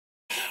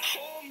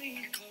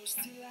me close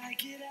till I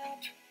get up.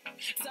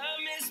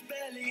 Time is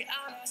barely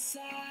on our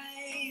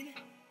side.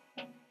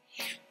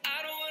 I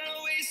don't wanna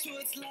waste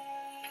what's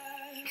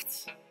left.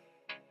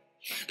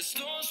 The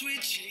storms we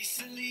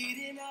chase are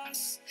leading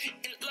us,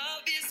 and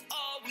love is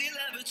all we'll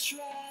ever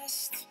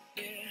trust.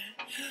 Yeah,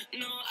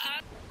 no,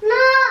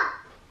 ¡No!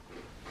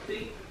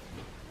 Sí.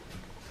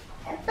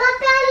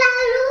 ¡Apaga la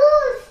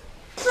luz!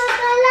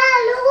 ¡Apaga la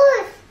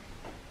luz!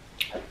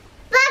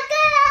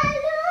 ¡Apaga la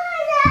luz!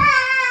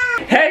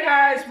 Hey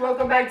guys,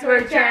 welcome back to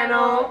our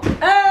channel.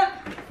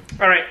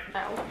 Alright.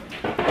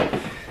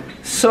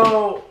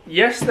 So,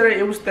 yesterday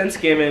it was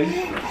Thanksgiving.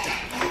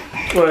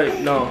 Wait,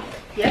 no.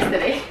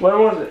 Yesterday. When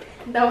was it?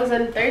 That was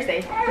on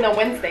Thursday. No,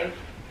 Wednesday.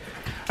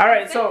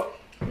 Alright, so.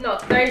 No,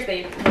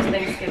 Thursday was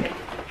Thanksgiving.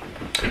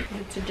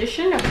 The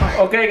tradition or what?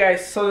 Okay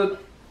guys, so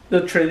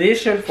the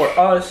tradition for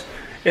us,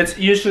 it's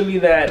usually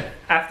that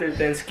after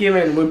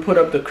Thanksgiving we put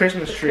up the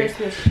Christmas tree.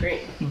 Christmas tree.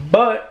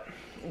 But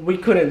we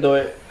couldn't do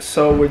it,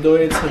 so we're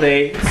doing it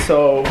today.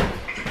 So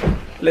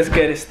let's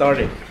get it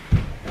started.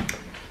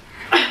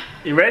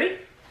 You ready?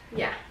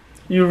 Yeah.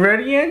 You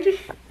ready, Angie?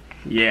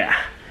 Yeah.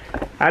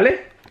 Ale,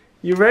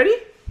 you ready?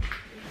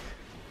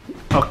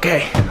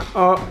 Okay.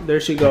 Oh, there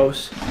she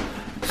goes.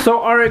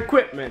 So our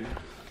equipment,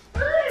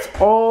 it's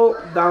all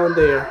down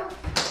there.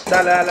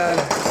 Da, da, da,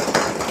 da.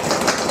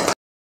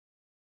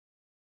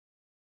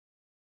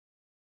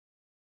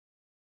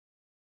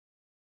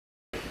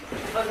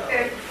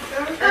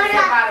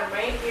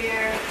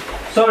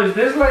 So is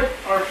this like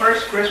our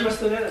first Christmas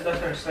together?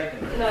 That's our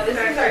second. No, this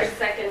is our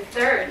second,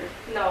 third.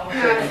 No,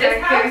 No,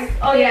 this house?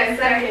 Oh yeah,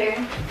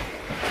 second.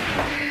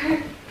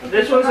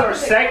 This one's our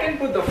second,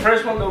 but the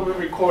first one that we're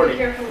recording.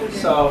 Be careful with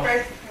So.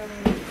 it.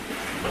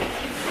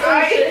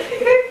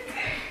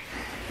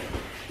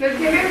 ¿Lo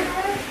tienes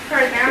for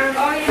down?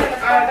 Oh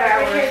yeah,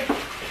 that way.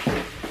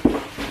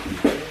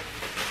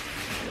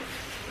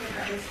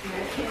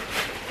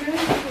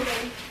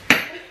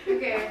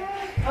 Okay.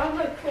 Oh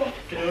look, cool.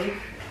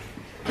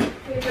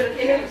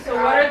 So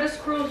what are the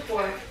screws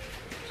for?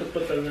 So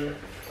put them in.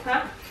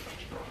 Huh?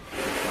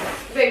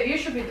 Babe, you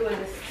should be doing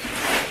this.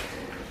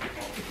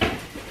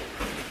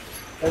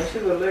 I see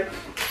the legs.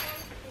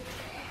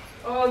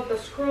 Oh, the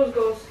screws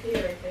goes here,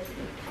 I think.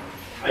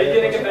 Ahí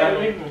tiene que estar el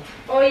mismo.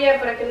 Oh yeah,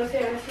 para que no se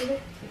haga así.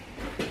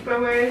 But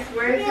where's this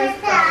from?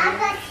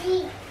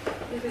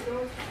 If it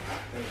goes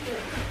right there.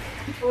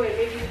 Oh wait,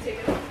 maybe you take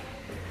it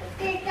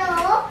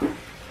off. Oh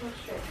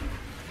sure.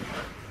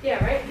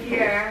 Yeah, right?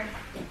 Yeah.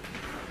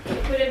 You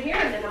put it here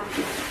and then I'll put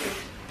the screws.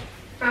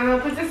 I'm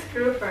gonna put the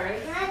screw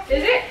first.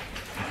 Is it?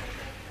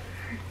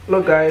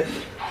 Look guys,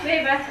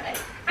 Babe,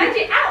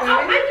 Angie,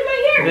 ow, Angie, my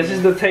hair! this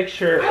is the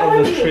texture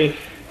of the tree.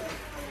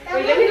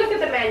 Wait, let me look at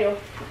the manual.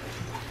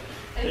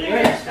 And Yeah,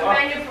 here's the stop.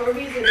 manual for a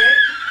reason, right?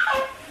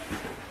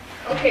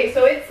 Okay,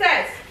 so it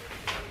says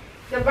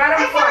the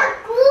bottom part.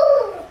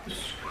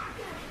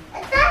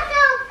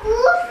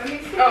 Let me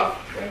see. Oh,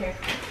 right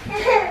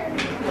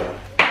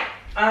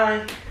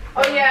here.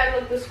 Oh yeah,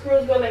 look, the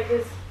screws go like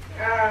this.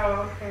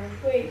 Oh, okay.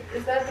 Wait,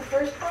 is that the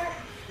first part?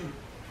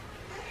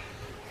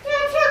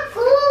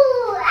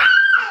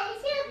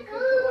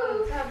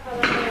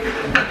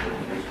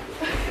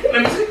 Let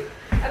me see.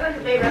 I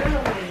don't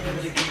know what it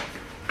is.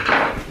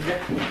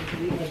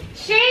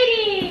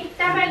 Shady!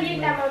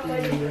 Tamalita,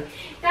 mamolita.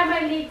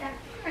 Tamalita.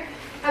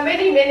 How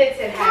many minutes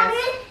it has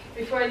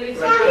before it leaves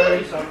the Like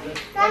 30 something.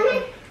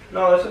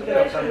 No, eso tiene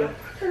bastante.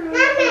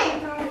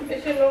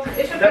 It should know.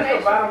 It should That's the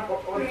be bottom.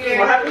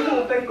 What happened to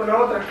the thing con la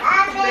otra?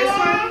 This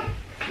one?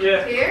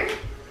 Yeah. Here?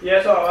 Yeah,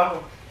 eso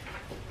abajo.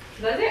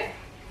 Does it?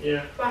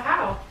 Yeah. But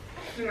how?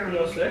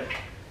 No sé.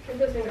 It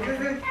doesn't This go.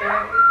 isn't It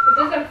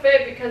doesn't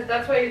fit because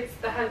that's why it's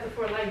the has the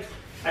 4 legs.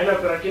 Ay no,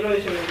 pero aquí no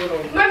dice ninguno.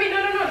 Mommy, no,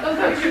 don't You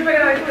touch should put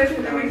it like this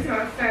and it makes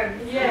more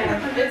sense.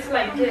 Yeah, it's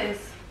like this.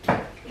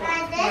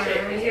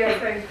 Yeah,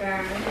 it's like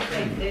that. It's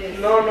like this.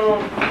 No.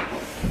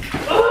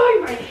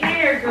 Oh, my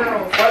hair,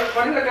 girl.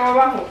 ¿Cuál es la que va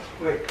abajo?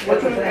 Wait,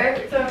 What's in there?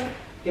 So,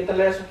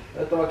 Quítale eso,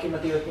 esto va aquí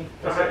metido aquí.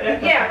 Ajá,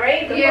 esta. Yeah,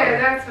 right? The yeah,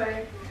 bottom. that's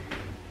right.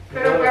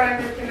 Pero para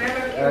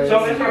tenerlo.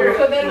 So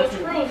then the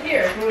screws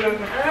here. Tiene que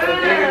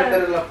Ah.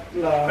 meter la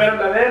Pero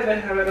la verde,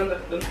 déjame ver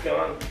dónde que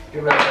van.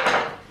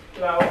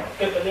 La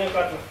que tenía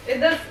cuatro. It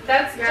does.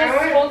 That's That just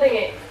one? holding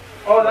it.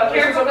 Oh, that's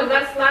Careful, because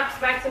that slaps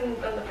back on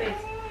the face.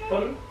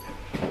 Pon.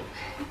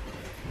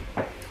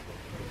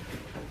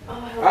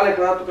 Oh, Ale,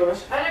 cuidado tu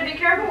cabeza. Ale, be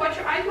careful. Watch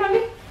your eyes,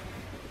 mommy.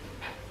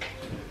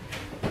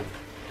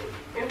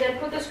 And then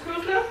put the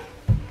screws down.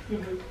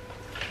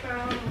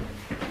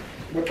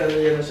 Bótale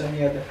lleno esa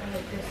mierda.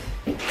 Like this.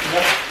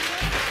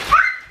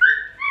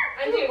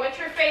 Angie, watch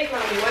your face,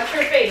 mommy. Watch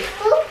your face.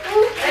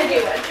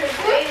 Angie, watch your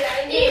face,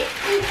 Angie.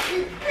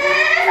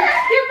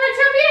 Here, put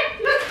your hand.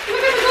 Look at the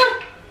door.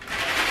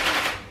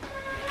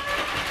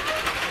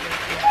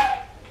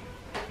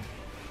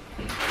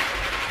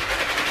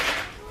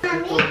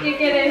 ¿Qué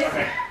quieres?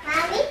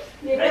 Ahí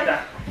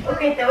está. Ok,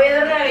 te voy a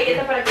dar una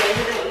galleta para que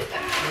dejes de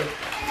molestar.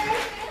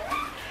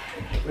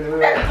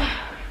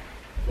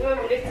 No me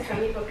molestes a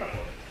mí, por favor.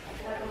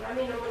 A tu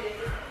mami no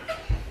molestes.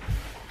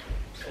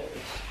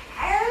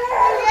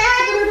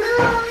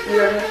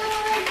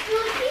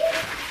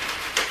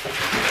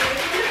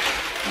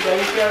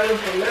 haber un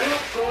problema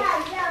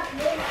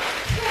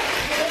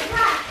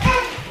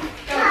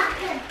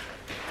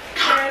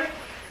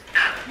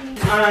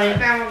Ay.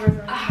 That one was on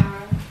top.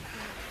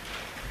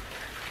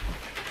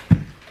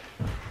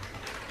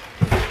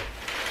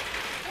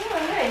 Oh,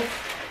 nice.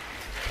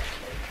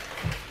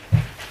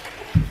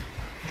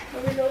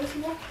 Are we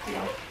noticeable?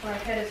 No. Our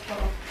head is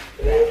tall.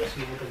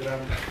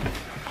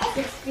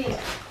 6 feet.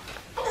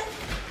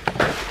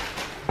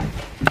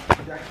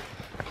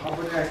 Vamos a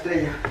poner la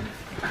estrella.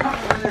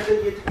 Una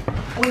estrellita.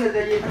 Una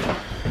estrellita.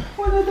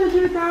 Una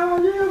estrellita.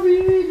 Yo vi.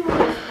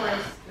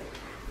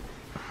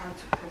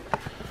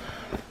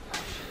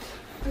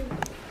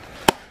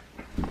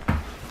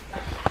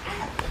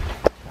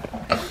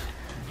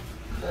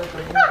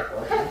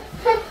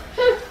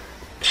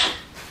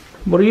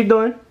 What are you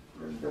doing?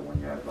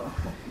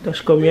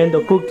 Estás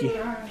comiendo cookie.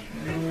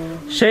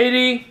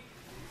 Shady,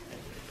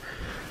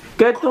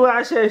 ¿qué tú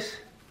haces?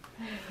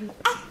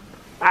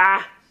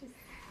 Ah,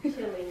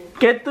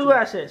 ¿qué tú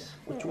haces?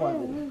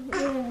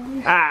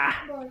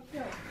 Ah.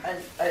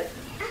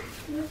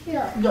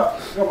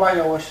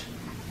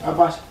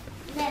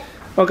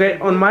 Okay,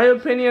 on my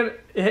opinion,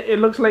 it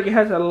looks like it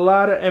has a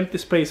lot of empty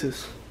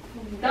spaces.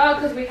 No,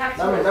 because we have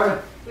to. Dame.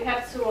 We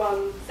have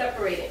to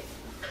separate it.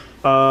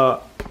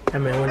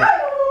 Dame una.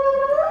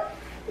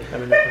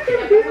 Dame una cookie.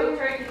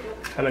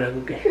 Dame una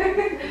cookie.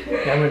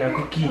 Dame una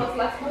cookie.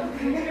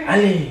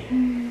 Ale.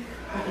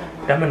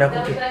 Dame una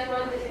cookie.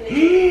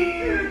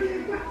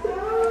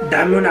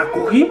 Dame una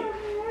cookie.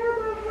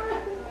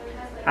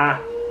 Ah.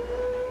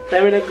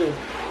 Dame una cookie.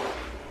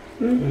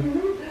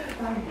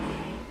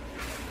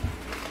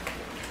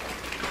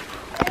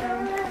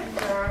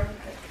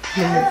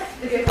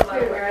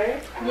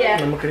 Yeah.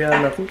 No me quería dar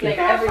una cookie. Like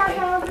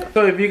everything.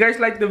 So if you guys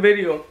like the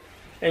video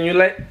and you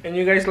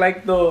guys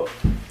like the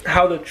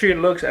how the tree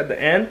looks at the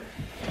end,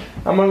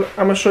 I'm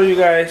gonna show you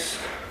guys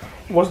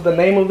what's the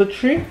name of the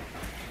tree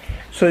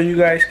so you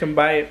guys can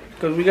buy it,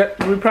 because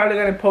we're probably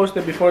gonna post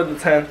it before the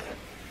 10th.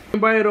 You can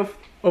buy it off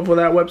of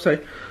that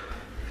website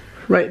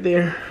right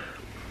there.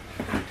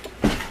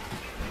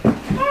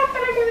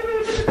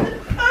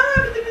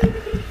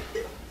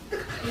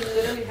 You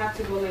literally have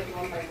to go like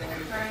one by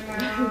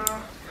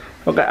one.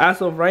 Okay,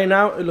 as of right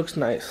now, it looks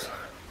nice.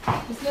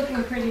 It's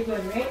looking pretty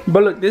good, right?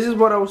 But look, this is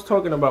what I was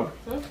talking about,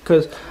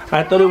 because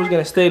I thought it was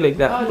gonna stay like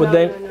that, Oh, but no,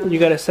 then no. you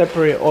gotta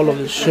separate all of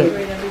this shit.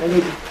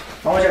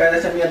 Vamos a sacar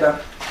esa mierda.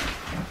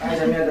 Haga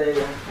esa mierda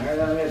ahí. Haga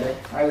esa mierda ahí.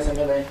 Haga esa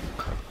mierda ahí.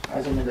 Haga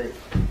esa mierda ahí.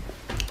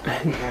 Haga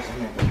esa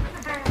mierda.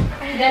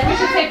 Then we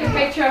should take a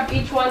picture of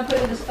each one, put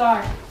in the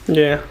star.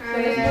 Yeah. So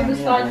let's do the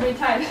star 3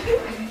 times.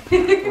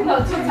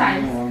 No, 2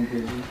 times.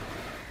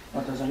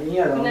 Otra esa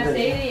mierda. Una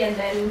Sadie and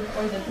then,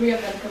 or the 3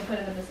 of them can put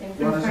it at the same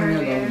Otra esa time.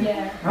 mierda.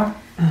 Yeah. ¿Ah?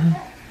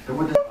 ¿Te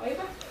gusta?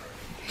 Oiga.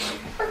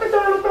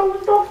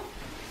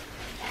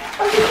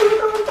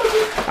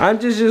 I'm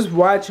just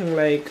watching,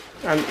 like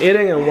I'm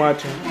eating and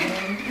watching.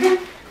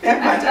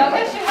 As long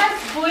as she has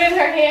food in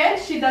her hand,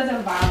 she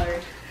doesn't bother.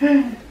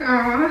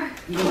 Aww.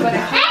 But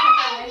if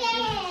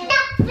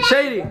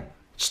Shady,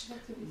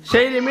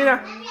 Shady,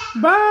 mira.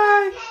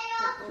 Bye.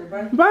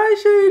 Bye,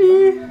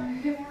 Shady.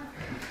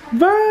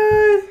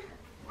 Bye.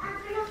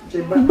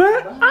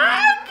 Bye.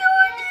 Ay, qué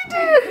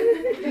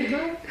bonito.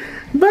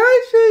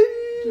 Bye, Shady.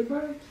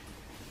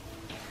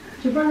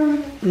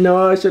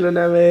 No, solo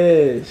una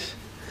vez.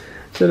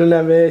 Solo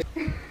una vez.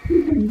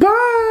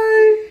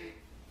 Bye.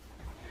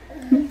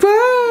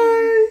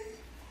 Bye.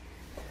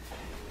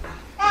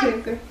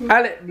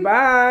 Ale,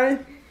 bye.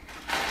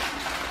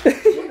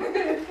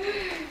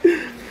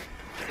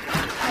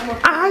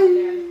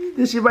 Ay,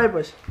 dice bye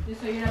pues. yo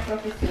soy una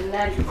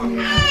profesional.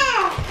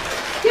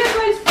 ¿Qué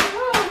pues?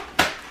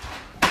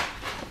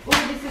 Oh,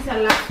 this is a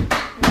lot.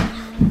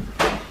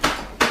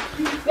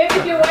 Maybe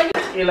if you want.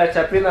 Y la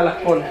chapina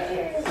las pone.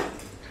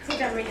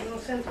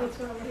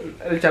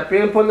 El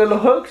chapín pone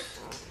los hooks.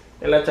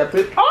 Y la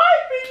chapín. ¡Ay,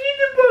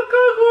 venite para acá,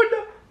 gorda!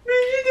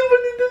 Venite,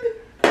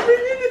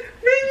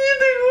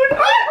 gorda.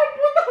 ¡Ay,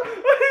 puta!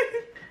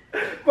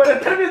 Para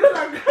estar viendo la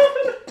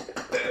cámara.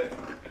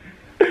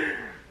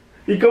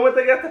 ¿Y cómo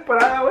te quedaste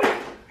parada, güey?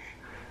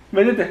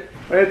 Venite.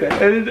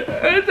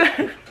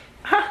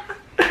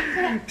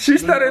 She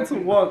started to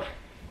walk,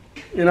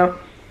 you know.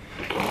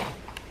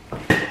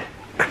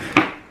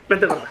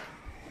 Vente, gorda.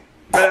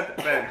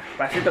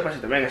 Espérate,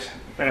 pasito, véngase.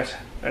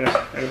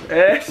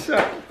 Eso.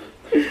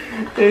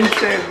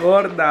 Ese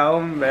gorda,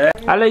 hombre.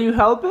 Ale, you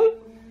helping?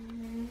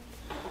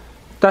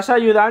 ¿Estás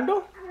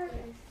ayudando?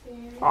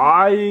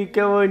 Ay,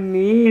 qué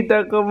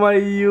bonita, como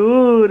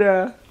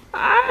ayuda.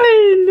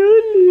 Ay,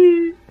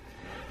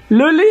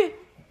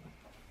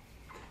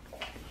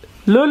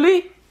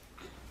 Luli.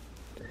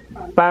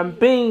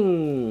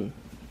 Pampín.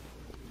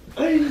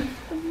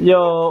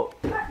 Yo,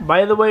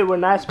 by the way, we're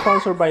not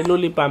sponsored by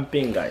Luli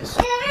Pampín, guys.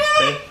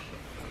 Okay?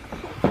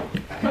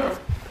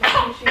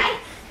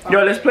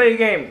 Yo, let's play a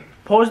game.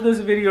 Pause this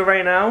video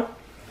right now,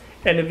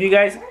 and if you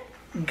guys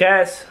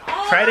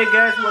try to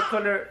guess what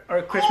color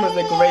our Christmas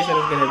decoration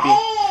is gonna be.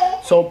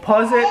 So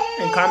pause it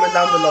and comment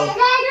down below.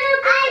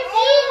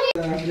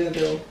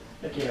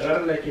 Aquí,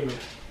 agárrala aquí, mira.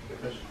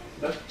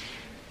 ¿Ves?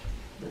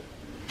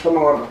 Toma,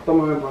 gordo,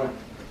 toma, ven para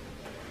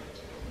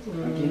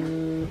Aquí.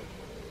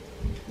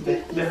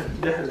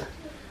 Déjala.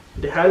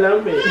 Déjala,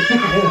 hombre.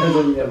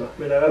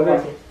 Mira, agarra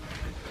aquí.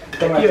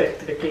 De aquí, ve,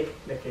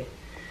 de aquí.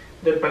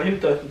 Del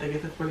palito, de aquí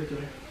está el palito,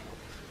 ve.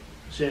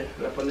 Sí,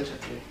 la pones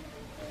aquí.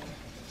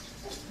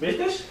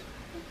 ¿Viste?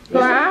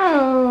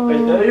 Wow. Ahí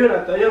te doy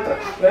una, te doy otra.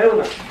 Trae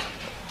una.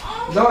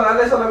 No,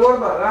 dale esa a la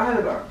gorda,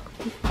 déjala.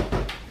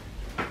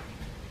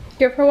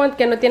 Give her one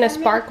que no tiene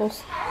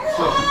sparkles.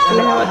 No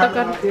me va a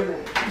tocar.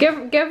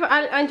 Give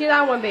Angie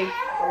that one, babe.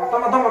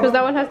 Toma. Because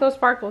that one has no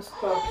sparkles.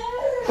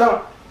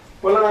 Toma,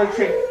 ponla en el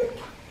tree.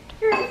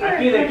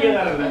 Aquí, de aquí,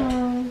 agárrala.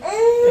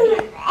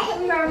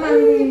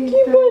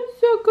 ¿Qué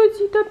pasó,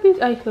 cosita?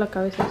 Ay, la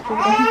cabeza estuvo.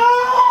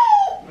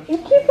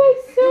 ¿Qué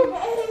pasó?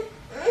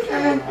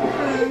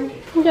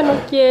 Ya no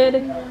quiere.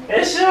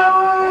 ¡Eso!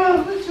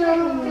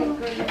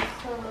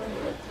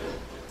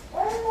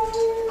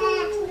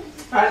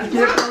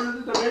 ¿Quieres comer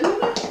tú también?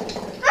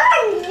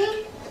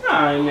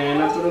 Ay,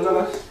 nena, pero no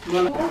las...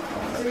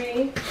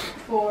 3,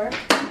 4.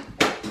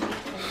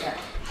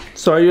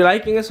 So, are you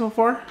liking it so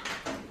far?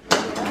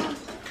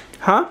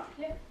 Huh?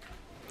 Yeah.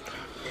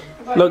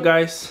 Look,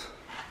 guys.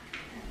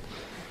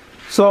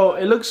 So,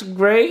 it looks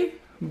gray,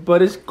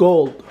 but it's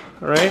gold,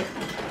 alright?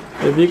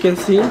 If you can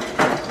see,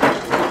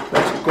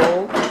 that's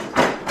gold.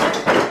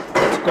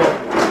 It's gold.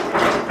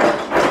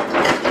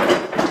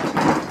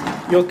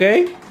 You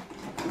okay?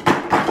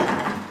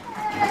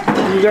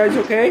 You guys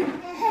okay?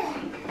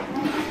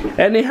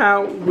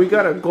 Anyhow, we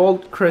got a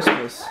gold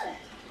Christmas.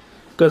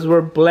 Because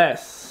we're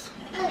blessed.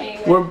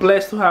 We're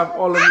blessed to have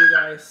all of you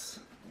guys.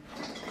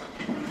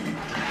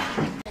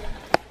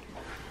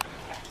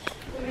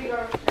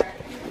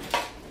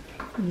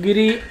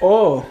 Giddy.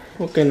 Oh,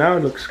 okay, now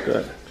it looks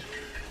good.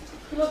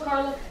 Look,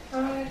 Carla.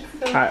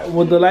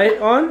 With the light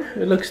on,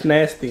 it looks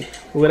nasty.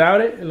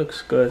 Without it, it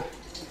looks good.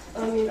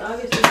 I mean,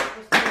 obviously, it's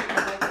supposed to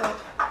look like that.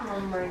 Oh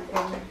my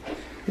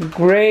goodness.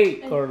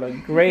 Great, Carla,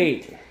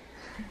 great.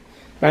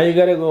 Now you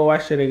gotta go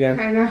wash it again.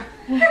 I know.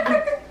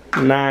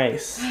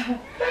 Nice.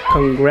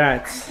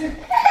 Congrats. Dame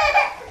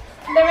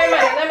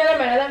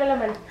la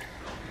mano.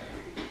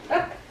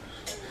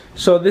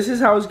 So this is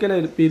how it's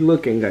gonna be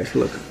looking, guys.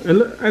 Look,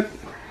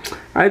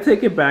 I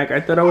take it back. I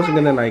thought I wasn't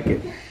gonna like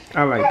it.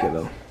 I like it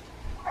though.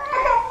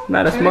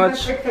 Not as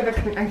much. For the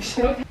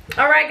connection.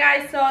 Alright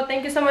guys, so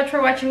thank you so much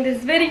for watching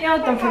this video.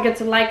 Don't forget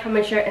to like,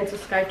 comment, share, and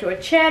subscribe to our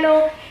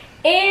channel.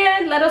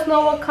 And let us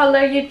know what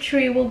color your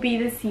tree will be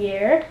this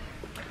year.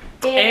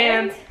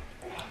 And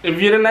if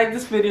you didn't like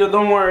this video,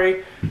 don't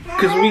worry,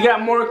 because we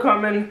got more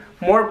coming,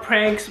 more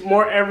pranks,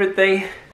 more everything.